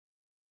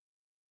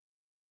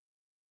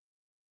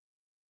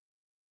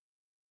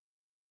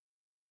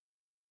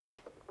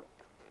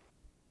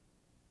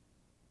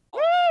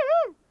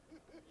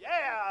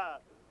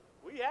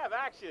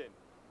action.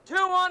 2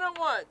 on at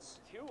once.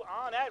 2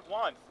 on at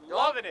once.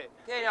 Loving it.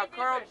 Okay, now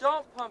Carl,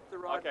 don't pump the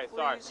rod, Okay, please.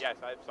 sorry. Yes,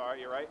 I'm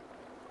sorry. You're right.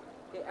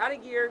 Okay, out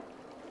of gear.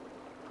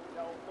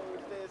 Don't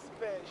lose this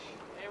fish.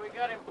 Hey, we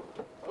got him.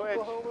 Switch.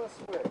 Oklahoma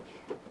switch.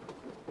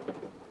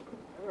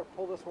 I'm gonna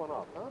pull this one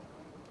up, huh?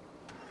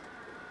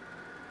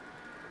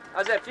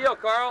 How's that feel,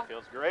 Carl?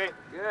 Feels great.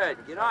 Good.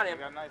 Get on him.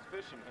 You got nice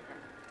fish in here.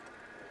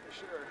 For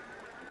sure.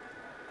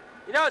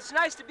 You know, it's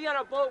nice to be on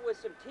a boat with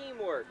some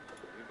teamwork.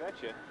 You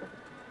betcha.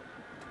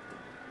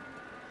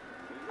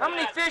 How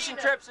many fishing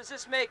trips does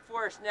this make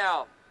for us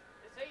now?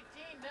 It's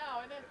 18 now,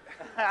 isn't it?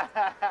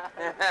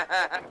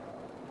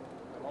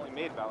 I've only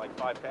made about like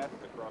 5 passes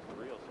across the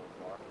reel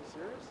so far.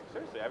 Serious?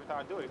 Seriously, every time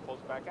I do it, he pulls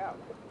it back out.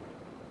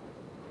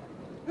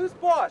 Who's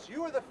boss?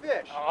 You or the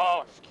fish?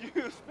 Oh,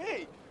 excuse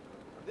me.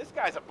 This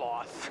guy's a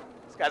boss.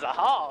 This guy's a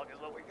hog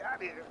is what we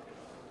got here.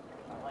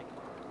 I like it.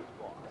 Who's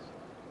boss?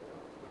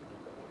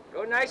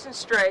 Go nice and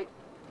straight.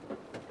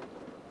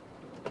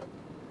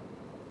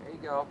 There you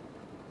go.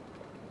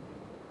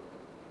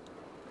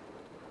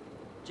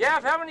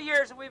 Jeff, how many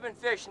years have we been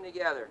fishing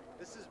together?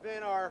 This has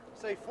been our,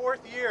 say,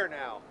 4th year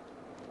now.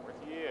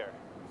 4th year.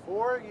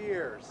 4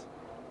 years.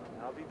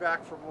 I'll be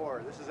back for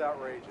more. This is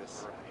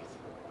outrageous. Right.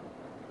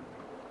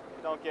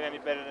 Don't get any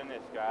better than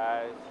this,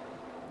 guys.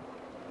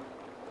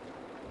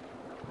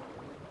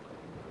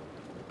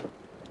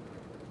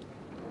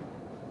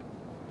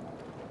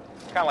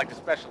 It's kind of like the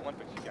Special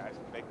Olympics, you guys,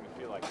 making me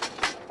feel like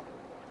this.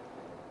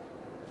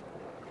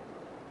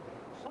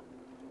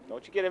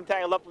 Don't you get him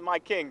tangled up with my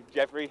king,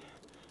 Jeffrey.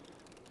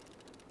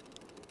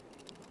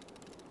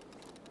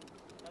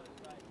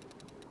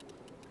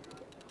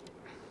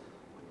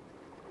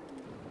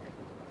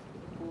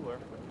 Cooler.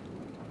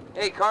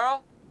 Hey,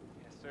 Carl.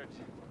 Yes, sir.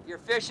 You're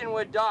fishing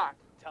with Doc.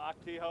 Talk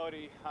to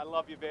Hody. I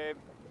love you, babe.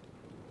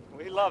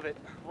 We love it.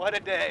 What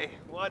a day.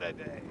 What a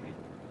day.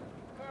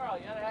 Carl,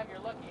 you ought to have your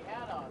lucky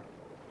hat on.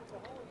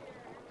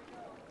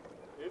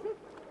 Is it?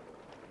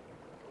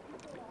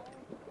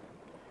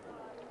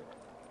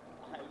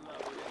 I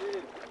love it. It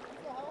is.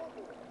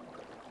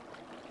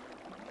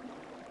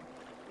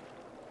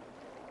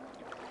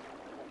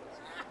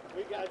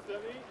 We got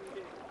some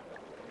eating.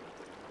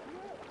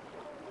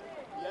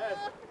 Yes.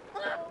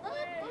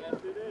 Yes,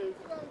 it is.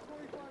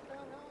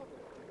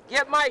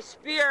 Get my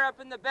spear up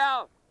in the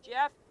bow.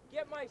 Jeff,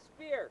 get my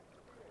spear.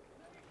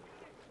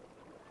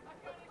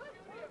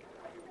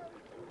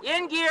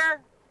 In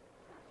gear.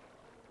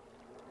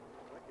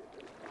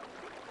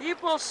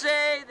 People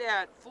say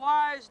that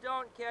flies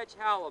don't catch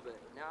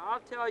halibut. Now, I'll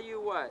tell you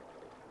what.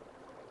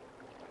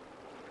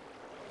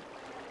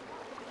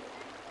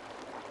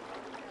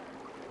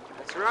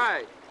 That's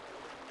right.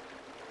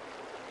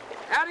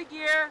 Out of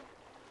gear.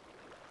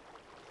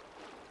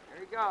 There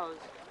he goes.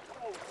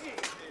 Oh,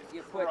 Jesus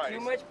You put Christ. too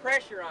much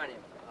pressure on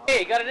him.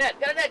 Hey, got a net.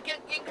 Got a net.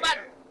 Get, come on.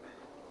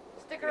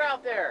 Stick her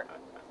out there.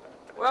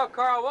 Well,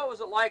 Carl, what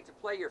was it like to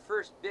play your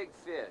first big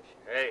fish?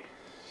 Hey,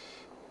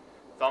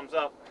 thumbs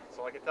up. That's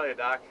all I can tell you,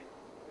 Doc.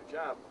 Good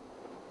job.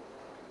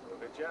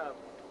 Good job.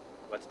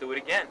 Let's do it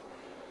again.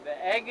 The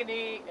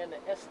agony and the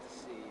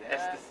ecstasy.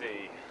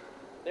 Ecstasy.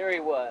 There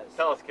he was.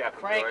 Tell us, Captain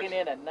Cranking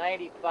George. in a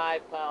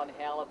 95-pound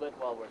halibut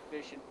while we're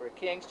fishing for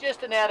kings.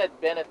 Just an added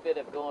benefit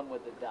of going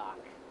with the Doc.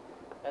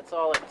 That's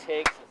all it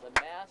takes is a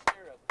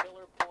master of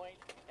pillar point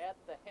at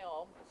the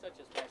helm, such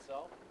as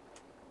myself,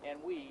 and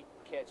we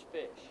catch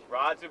fish.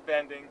 Rods are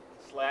bending,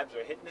 slabs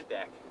are hitting the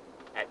deck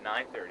at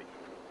 9:30.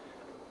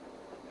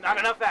 Not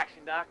enough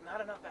action, Doc. Not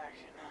enough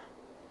action.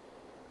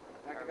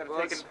 Doc, I Our gotta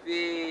boat take it.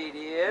 speed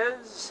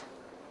is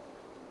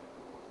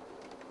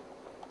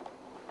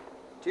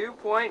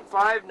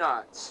 2.5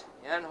 knots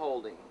and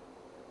holding.